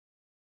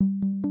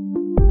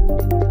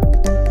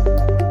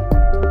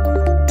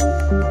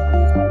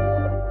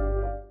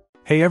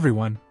Hey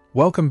everyone,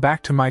 welcome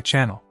back to my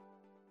channel.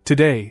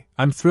 Today,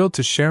 I'm thrilled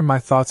to share my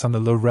thoughts on the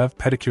Rêve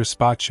Pedicure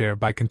Spa Chair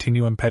by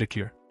Continuum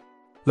Pedicure.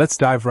 Let's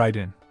dive right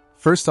in.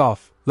 First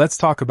off, let's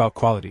talk about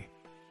quality.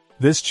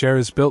 This chair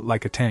is built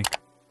like a tank.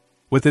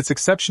 With its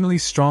exceptionally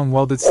strong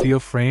welded steel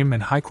frame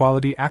and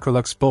high-quality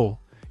Acrolux bowl,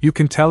 you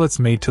can tell it's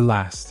made to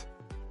last.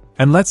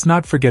 And let's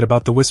not forget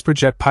about the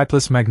WhisperJet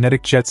pipeless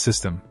magnetic jet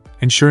system,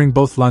 ensuring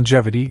both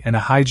longevity and a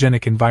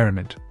hygienic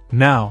environment.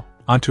 Now,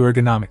 onto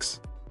ergonomics.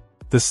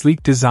 The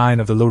sleek design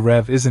of the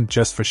Rêve isn't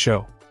just for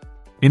show.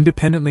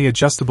 Independently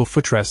adjustable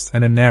footrests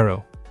and a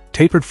narrow,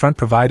 tapered front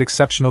provide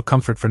exceptional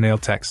comfort for nail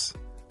techs,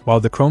 while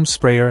the chrome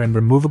sprayer and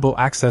removable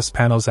access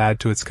panels add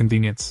to its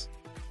convenience.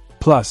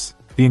 Plus,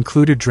 the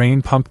included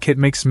drain pump kit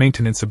makes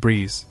maintenance a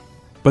breeze.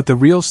 But the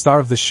real star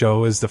of the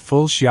show is the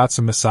full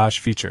shiatsu massage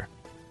feature.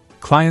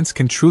 Clients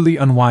can truly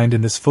unwind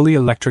in this fully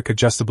electric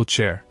adjustable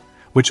chair,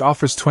 which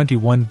offers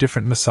 21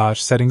 different massage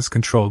settings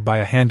controlled by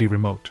a handy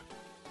remote.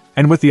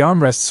 And with the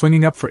armrest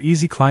swinging up for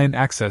easy client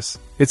access,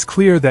 it's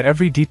clear that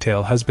every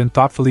detail has been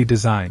thoughtfully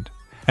designed.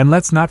 And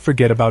let's not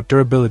forget about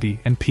durability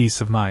and peace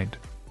of mind.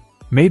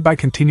 Made by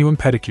Continuum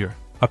Pedicure,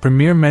 a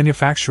premier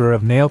manufacturer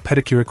of nail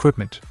pedicure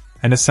equipment,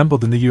 and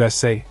assembled in the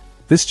USA,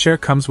 this chair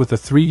comes with a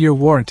 3-year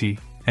warranty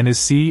and is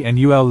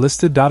CE&UL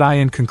listed.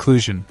 In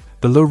conclusion,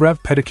 the Rêve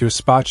Pedicure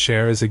Spa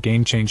Chair is a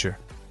game changer.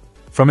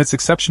 From its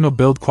exceptional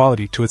build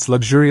quality to its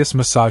luxurious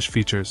massage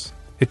features,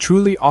 it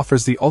truly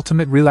offers the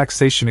ultimate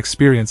relaxation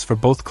experience for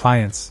both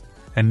clients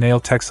and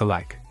nail techs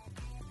alike.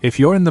 If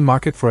you're in the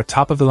market for a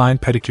top-of-the-line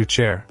pedicure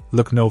chair,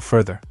 look no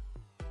further.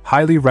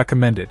 Highly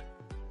recommended.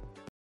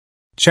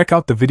 Check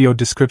out the video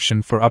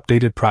description for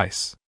updated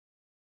price.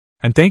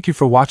 And thank you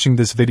for watching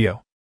this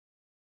video.